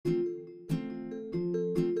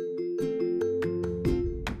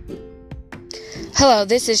Hello,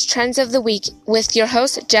 this is Trends of the Week with your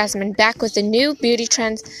host, Jasmine, back with the new beauty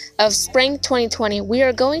trends of spring 2020. We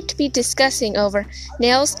are going to be discussing over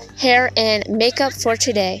nails, hair, and makeup for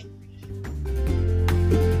today.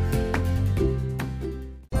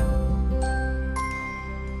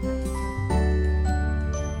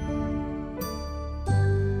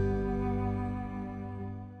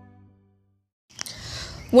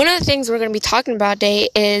 One of the things we're going to be talking about today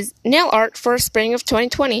is nail art for spring of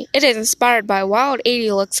 2020. It is inspired by Wild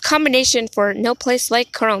 80 Looks combination for No Place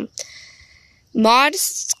Like Chrome. Mod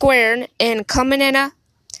Square and Kamanena,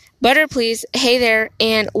 Butter Please, Hey There,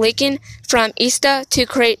 and Lakin from Ista to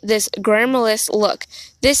create this glamorous look.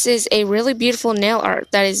 This is a really beautiful nail art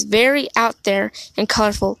that is very out there and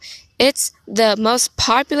colorful. It's the most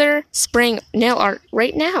popular spring nail art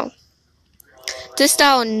right now. This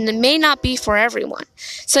style may not be for everyone,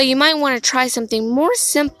 so you might want to try something more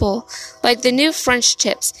simple, like the new French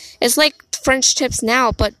tips. It's like French tips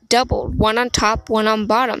now, but doubled, one on top, one on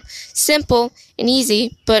bottom. Simple and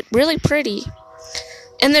easy, but really pretty.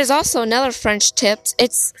 And there's also another French tips.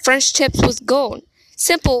 It's French tips with gold.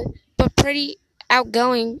 Simple, but pretty,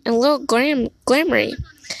 outgoing, and a little glamoury.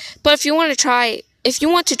 But if you want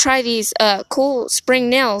to try these cool spring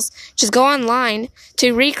nails, just go online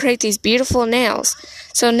to recreate these beautiful nails.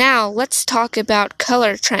 So now let's talk about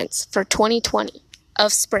color trends for 2020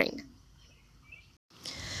 of spring.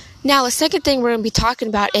 Now the second thing we're going to be talking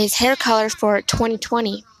about is hair color for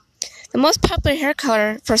 2020. The most popular hair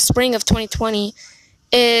color for spring of 2020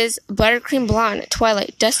 is buttercream blonde,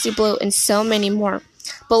 twilight, dusty blue, and so many more.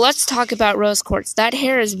 But let's talk about rose quartz. That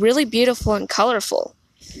hair is really beautiful and colorful.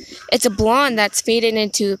 It's a blonde that's faded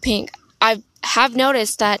into pink. I have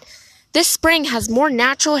noticed that this spring has more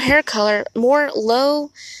natural hair color, more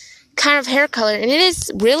low kind of hair color, and it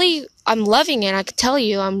is really, I'm loving it. I can tell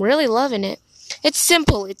you, I'm really loving it. It's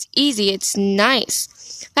simple, it's easy, it's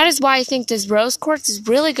nice. That is why I think this rose quartz is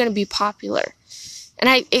really going to be popular.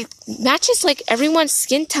 And it matches like everyone's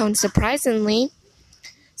skin tone, surprisingly.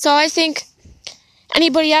 So I think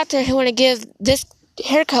anybody out there who want to give this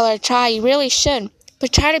hair color a try, you really should.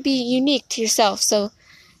 But try to be unique to yourself. So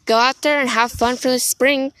go out there and have fun for the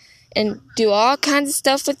spring and do all kinds of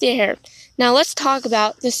stuff with your hair. Now let's talk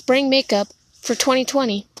about the spring makeup for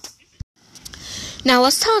 2020. Now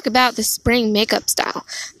let's talk about the spring makeup style.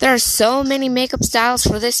 There are so many makeup styles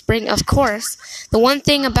for this spring, of course. The one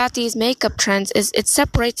thing about these makeup trends is it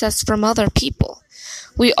separates us from other people.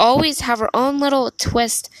 We always have our own little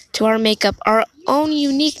twist to our makeup, our own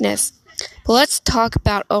uniqueness. But let's talk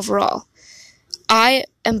about overall. Eye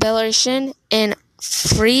embellishment and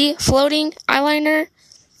free floating eyeliner,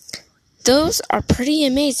 those are pretty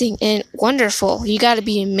amazing and wonderful. You gotta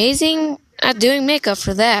be amazing at doing makeup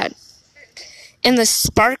for that. And the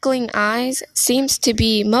sparkling eyes seems to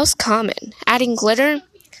be most common. Adding glitter,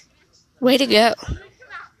 way to go.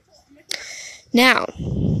 Now,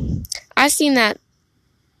 I've seen that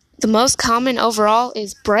the most common overall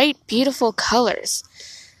is bright, beautiful colors.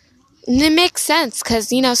 And it makes sense because,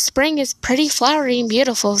 spring is pretty flowery and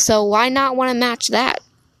beautiful, so why not want to match that?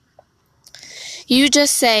 You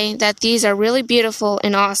just say that these are really beautiful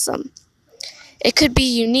and awesome. It could be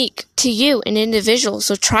unique to you, an individual,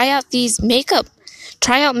 so try out makeup,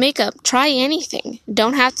 try anything.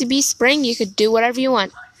 Don't have to be spring, you could do whatever you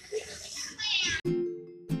want.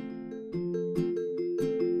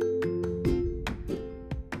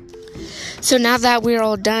 So now that we're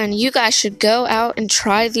all done, you guys should go out and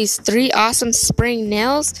try these 3 awesome spring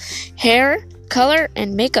nails, hair, color,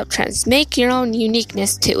 and makeup trends. Make your own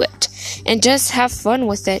uniqueness to it. And just have fun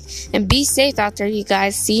with it. And be safe out there, you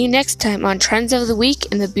guys. See you next time on Trends of the Week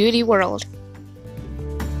in the Beauty World.